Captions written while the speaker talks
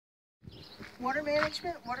water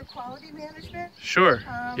management, water quality management. Sure.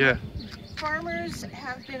 Yeah. Farmers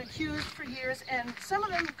have been accused for years, and some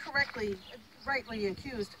of them rightly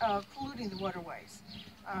accused of polluting the waterways.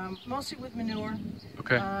 Mostly with manure.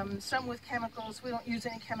 Okay. Some with chemicals. We don't use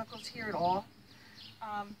any chemicals here at all.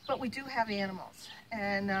 But we do have animals,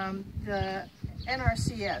 and the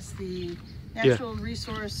NRCS, the Natural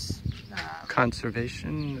Resource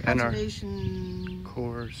Conservation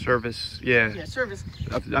Corps Service. Yeah, service.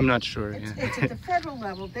 I'm not sure. It's at the federal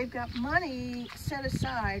level. They've got money set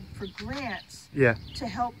aside for grants. Yeah. To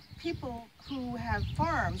help people who have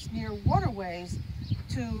farms near waterways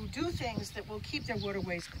to do things that will keep their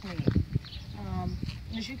waterways clean.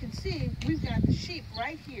 As you can see, we've got the sheep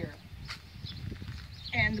right here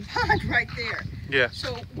and the pond right there. Yeah.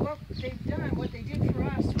 So what they did for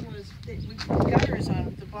us was that we put gutters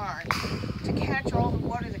on the barn to catch all the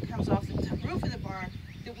water that comes off the roof of the barn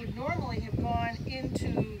that would normally have gone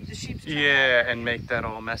into the sheep's trough. Yeah, and make that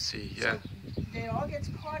all messy. Yeah. So it all gets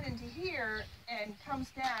caught into here and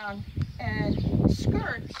comes down and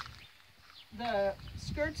skirts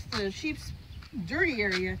the sheep's dirty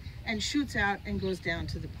area and shoots out and goes down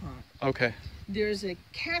to the pond. Okay. There's a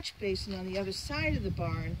catch basin on the other side of the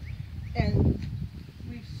barn, and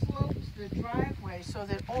we've sloped the driveway so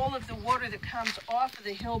that all of the water that comes off of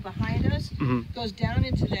the hill behind us goes down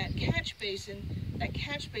into that catch basin. That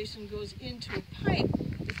catch basin goes into a pipe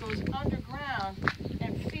that goes underground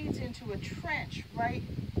and feeds into a trench right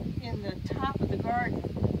in the top of the garden.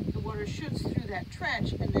 The water shoots through that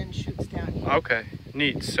trench and then shoots down here. Okay,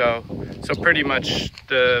 neat. So pretty much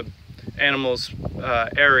the animals'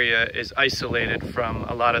 area is isolated from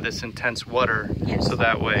a lot of this intense water, yes. So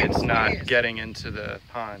that way it's not it getting into the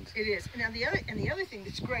pond. It is. Now the other thing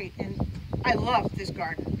that's great, and I love this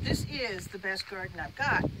garden. This is the best garden I've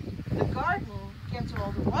got. The garden gets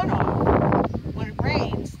all the runoff when it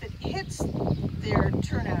rains that hits their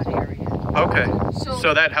turnout area. Okay.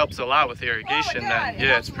 So that helps a lot with irrigation. Oh my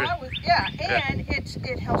God, then.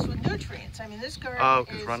 It helps with nutrients. I mean, this garden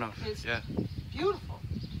is beautiful.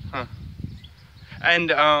 Huh.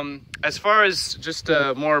 And as far as just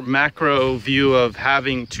a more macro view of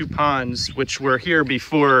having two ponds, which were here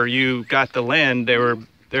before you got the land, they're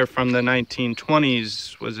from the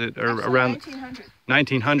 1920s, was it, or around 1900?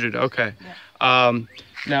 1900. Okay. Yeah.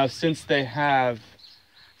 Now, since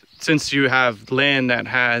you have land that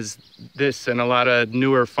has this, and a lot of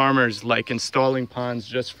newer farmers like installing ponds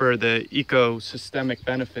just for the ecosystemic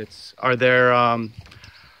benefits, are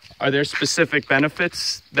there specific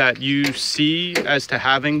benefits that you see as to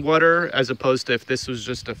having water, as opposed to if this was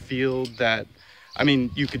just a field that, I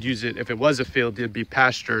mean, you could use it, if it was a field, it'd be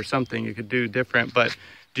pasture or something, you could do different, but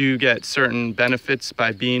do you get certain benefits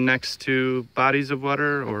by being next to bodies of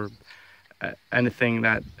water, or anything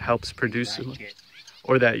that helps produce it?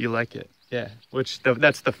 Or that you like it? Yeah,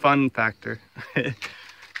 that's the fun factor.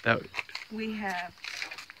 We have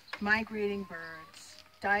migrating birds,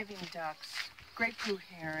 diving ducks, great blue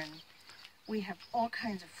heron. We have all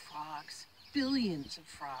kinds of frogs, billions of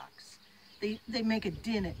frogs. They make a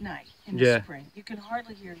din at night in the spring. You can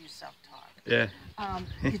hardly hear yourself talk. Yeah.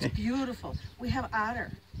 It's beautiful. We have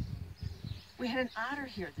otter. We had an otter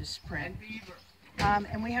here this spring. And beaver.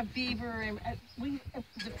 And we have beaver, and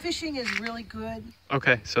the fishing is really good.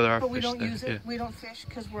 Okay, so there are fish there. But we don't use it. Yeah. We don't fish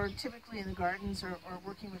because we're typically in the gardens or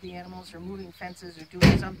working with the animals or moving fences or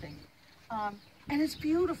doing something. And it's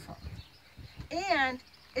beautiful. And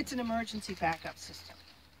it's an emergency backup system.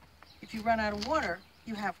 If you run out of water,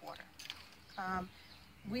 you have water.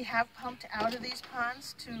 We have pumped out of these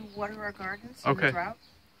ponds to water our gardens in the drought.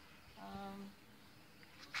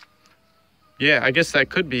 Yeah, I guess that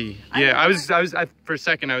could be. Yeah, for a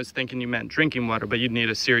second I was thinking you meant drinking water, but you'd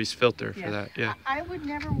need a series filter for that. Yeah. I would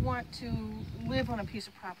never want to live on a piece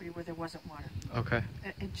of property where there wasn't water. Okay.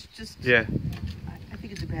 It's just. Yeah. I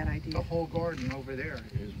think it's a bad idea. The whole garden over there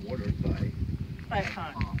is watered by a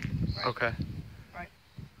pond. Right. Okay. Right.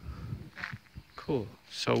 Cool.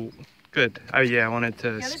 So good. I wanted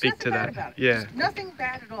to speak to that. About it. Yeah. There's nothing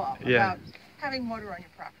bad at all about having water on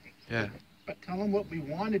your property. Yeah. But tell them what we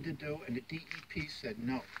wanted to do, and the DEP said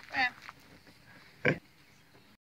no.